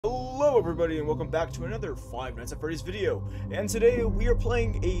Hello everybody and welcome back to another Five Nights at Freddy's video. And today we are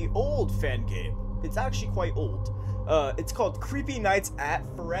playing a old fan game. It's actually quite old. It's called Creepy Nights at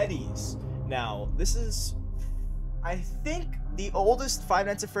Freddy's. Now, this is, I think, the oldest Five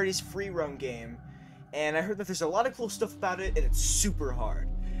Nights at Freddy's free roam game. And I heard that there's a lot of cool stuff about it and it's super hard.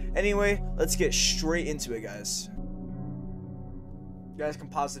 Anyway, let's get straight into it, guys. You guys can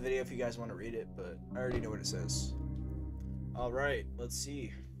pause the video if you guys want to read it, but I already know what it says. Alright, let's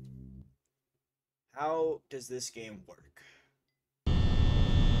see. How does this game work?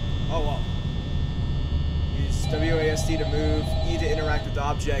 Oh, wow. Use WASD to move, E to interact with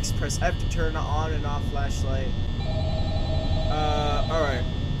objects, press F to turn on and off flashlight. Alright.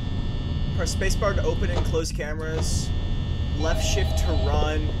 Press spacebar to open and close cameras. Left shift to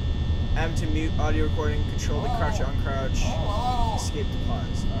run. M to mute audio recording, control to crouch or uncrouch. Escape to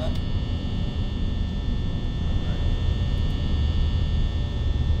pause. Alright.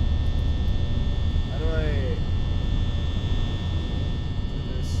 How do I do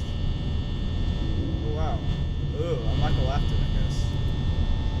this? Oh wow. Ooh, I'm not gonna left it, I guess.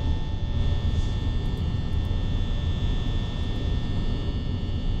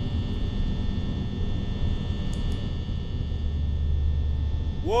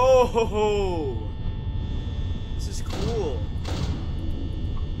 Whoa! This is cool.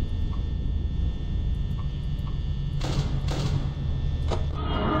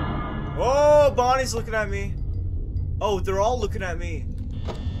 Oh, Bonnie's looking at me. Oh, they're all looking at me.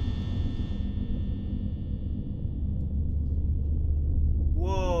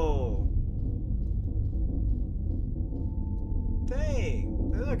 Whoa.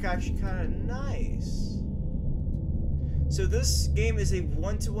 Dang, they look actually kind of nice. So this game is a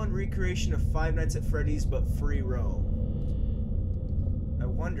one-to-one recreation of Five Nights at Freddy's, but free roam. I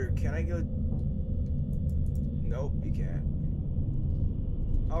wonder, can I go? Nope, you can't.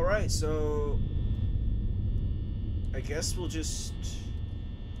 Alright, so I guess we'll just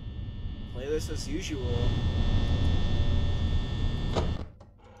play this as usual.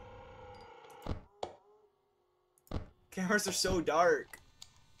 Cameras are so dark.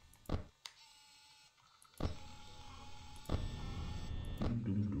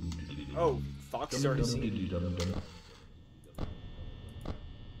 Oh, Fox is already seen.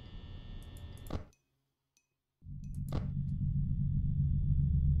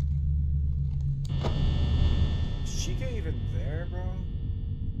 Is Chica even there, bro?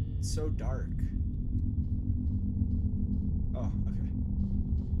 It's so dark. Oh, okay.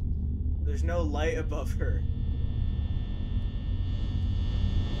 There's no light above her.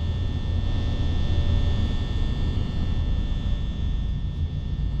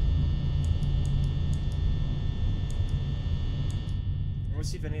 Let's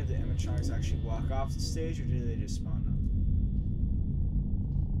see if any of the animatronics actually walk off the stage, or do they just spawn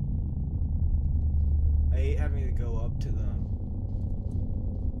up? I hate having to go up to them.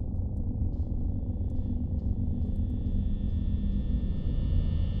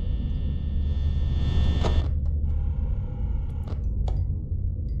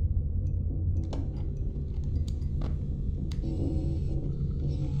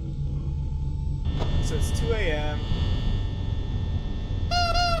 So it's 2 a.m.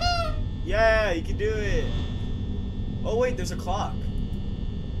 Yeah, you can do it. Oh wait, there's a clock.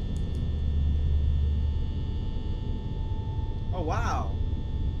 Oh wow.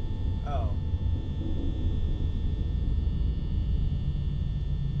 Oh.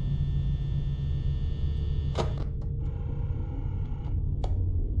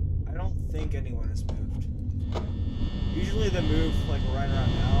 I don't think anyone has moved. Usually they move like right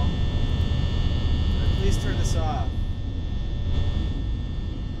around now. Please turn this off.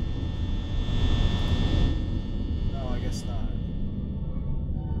 Not.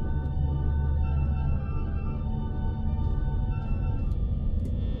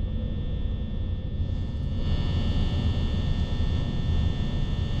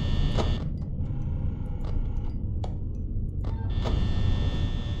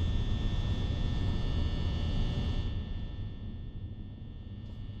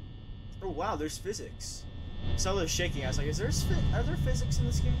 Oh wow, there's physics. I saw those shaking. I was like, are there physics in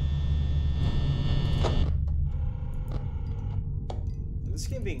this game? This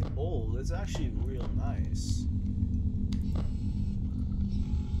game being old, it's actually real nice.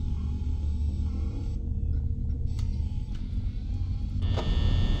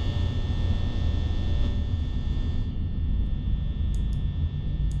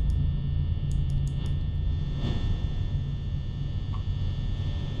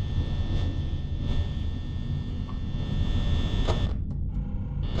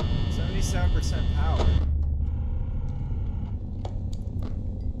 %power.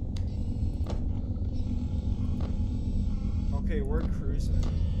 Okay, we're cruising.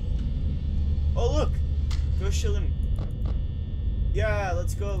 Oh, look! Ghost chilling. Yeah,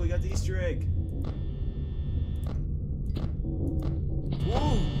 let's go. We got the Easter egg.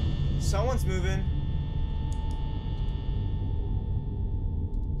 Ooh! Someone's moving.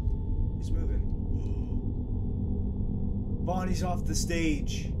 He's moving. Bonnie's off the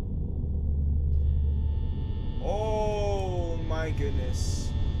stage. Oh my goodness.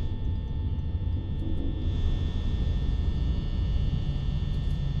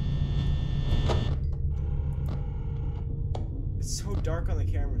 It's so dark on the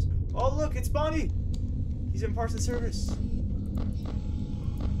cameras. Oh look, it's Bonnie! He's in parts and service.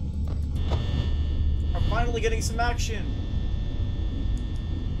 I'm finally getting some action.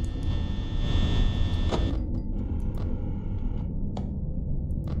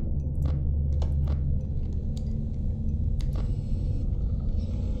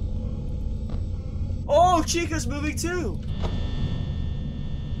 Oh, Chica's moving too.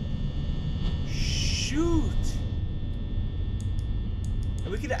 Shoot.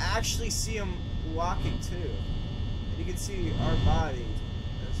 And we could actually see him walking too. And you can see our body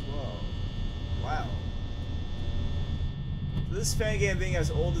as well. Wow. For this fan game being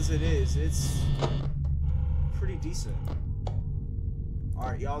as old as it is, it's pretty decent.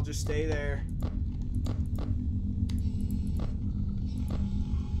 Alright, y'all just stay there.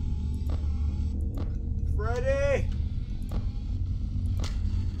 Freddy!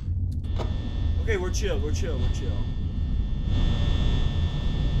 Okay, we're chill, we're chill, we're chill.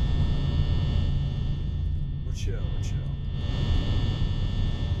 We're chill, we're chill.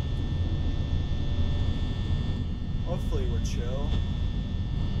 Hopefully we're chill.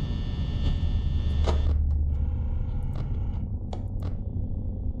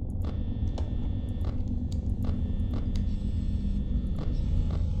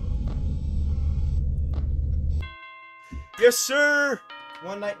 Yes, sir!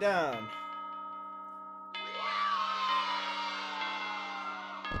 One night down.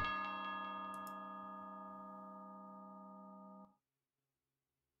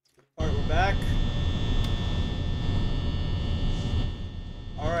 Alright, we're back.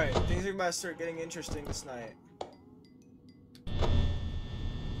 Alright, things are about to start getting interesting this night.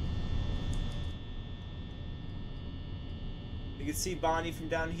 You can see Bonnie from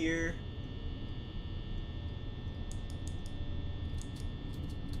down here.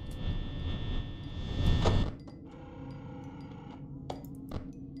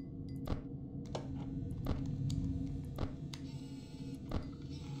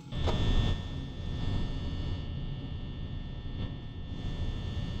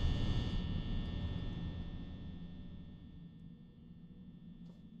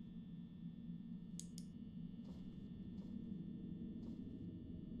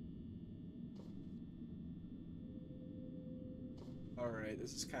 Alright,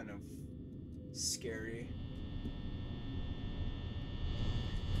 this is kind of scary.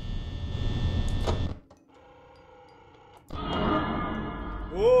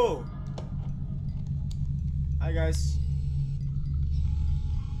 Whoa! Hi guys.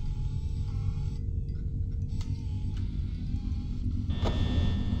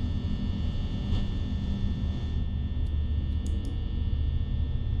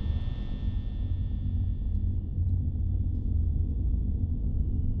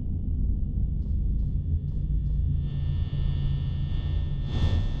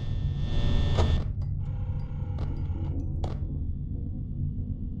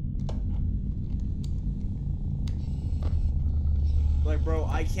 Like, bro,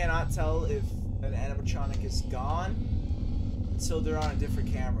 I cannot tell if an animatronic is gone until they're on a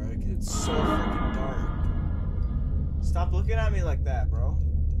different camera, because it's so freaking dark. Stop looking at me like that, bro.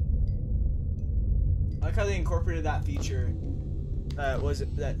 I like how they incorporated that feature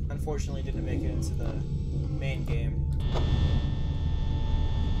that unfortunately didn't make it into the main game.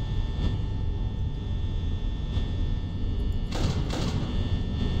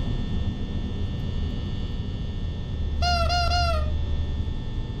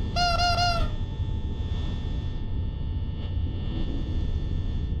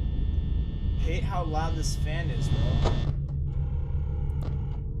 Hate how loud this fan is, bro.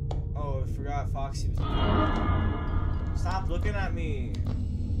 Oh, I forgot Foxy was there. Stop looking at me.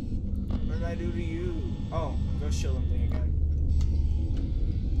 What did I do to you? Oh, ghost chilling thing again.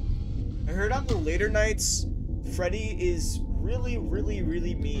 I heard on the later nights, Freddy is really, really,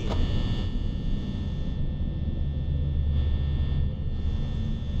 really mean.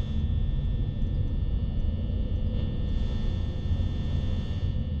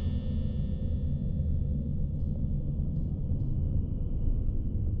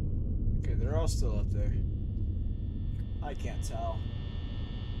 They're all still up there. I can't tell.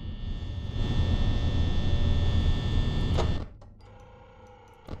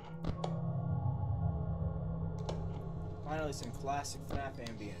 Finally, some classic FNaF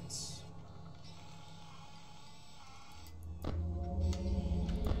ambience.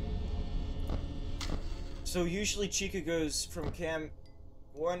 So usually Chica goes from cam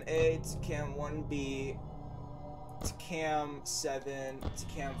 1A to cam 1B to cam 7 to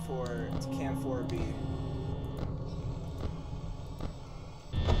cam 4 to cam 4B.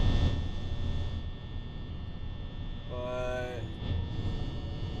 But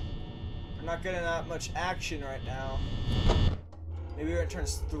we're not getting that much action right now. Maybe when it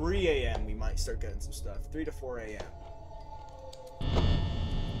turns 3 a.m. we might start getting some stuff. 3 to 4 a.m.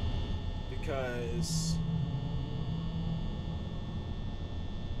 Because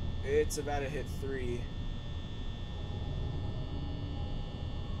it's about to hit 3.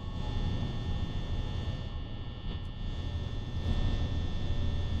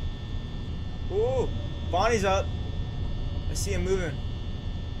 Ooh, Bonnie's up. I see him moving.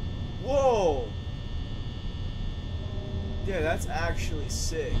 Whoa! Yeah, that's actually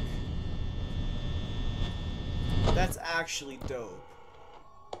sick. That's actually dope.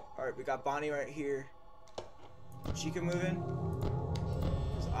 Alright, we got Bonnie right here. Chica moving?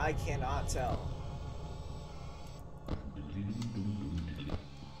 Because I cannot tell.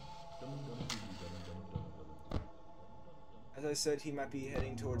 As I said, he might be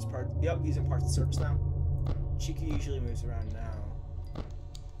heading towards part. Yep, he's in parts of the surface now. Chica usually moves around now.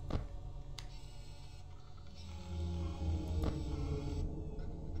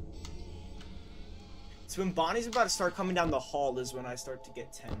 So when Bonnie's about to start coming down the hall is when I start to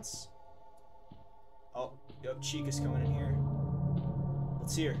get tense. Oh, yep, Chica's coming in here.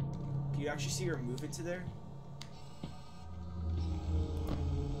 Let's see her. Can you actually see her move into there?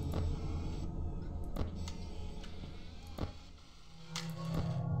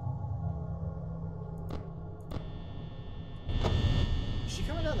 Is she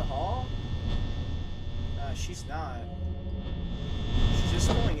coming down the hall? Nah, she's not. She's just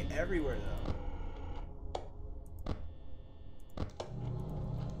going everywhere though.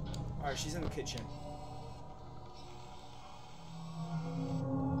 Alright, she's in the kitchen.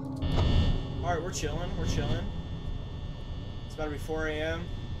 Alright, we're chilling, It's about to be 4 a.m.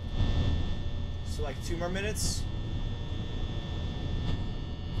 So like 2 more minutes.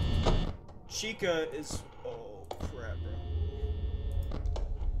 Chica is... oh crap, bro.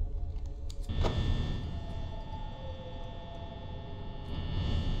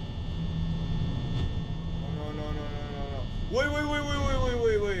 No. Wait.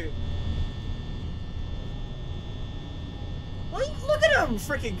 Look at him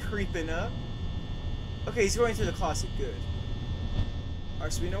freaking creeping up. Okay, he's going through the closet. Good.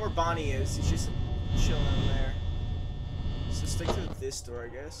 Alright, so we know where Bonnie is. He's just chilling in there. So stick to this door, I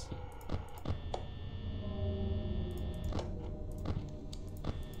guess.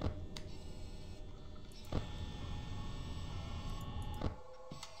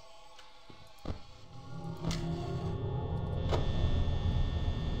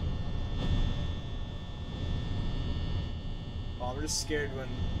 I'm just scared when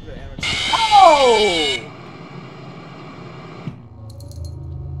the animatronic. Oh!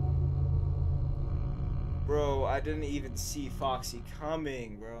 Bro, I didn't even see Foxy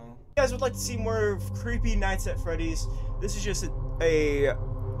coming, bro. If you guys would like to see more of Creepy Nights at Freddy's, this is just a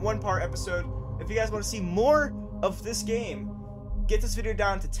one-part episode. If you guys want to see more of this game, get this video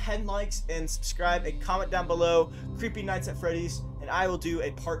down to 10 likes and subscribe and comment down below Creepy Nights at Freddy's, and I will do a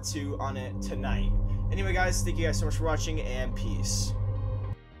part 2 on it tonight. Anyway, guys, thank you guys so much for watching, and peace.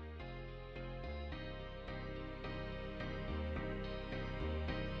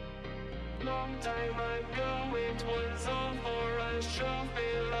 Long time ago, it was all for us to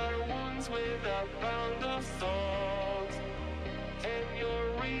fill our wounds with a pound of salt. And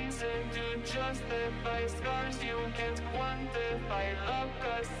your reason to justify scars you can't quantify, lock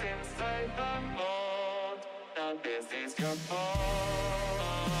us inside the vault. Now this is your fault.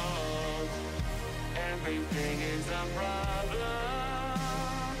 Everything is a problem.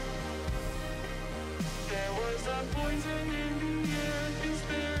 There was a poison in the air,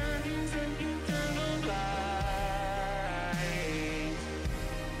 disparities and eternal light.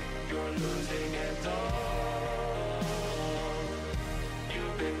 You're losing it all.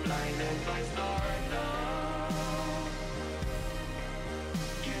 You've been blinded by stardom.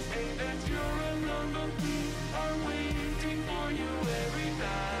 You think that you're alone, but we are waiting for you every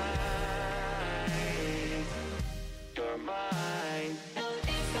night.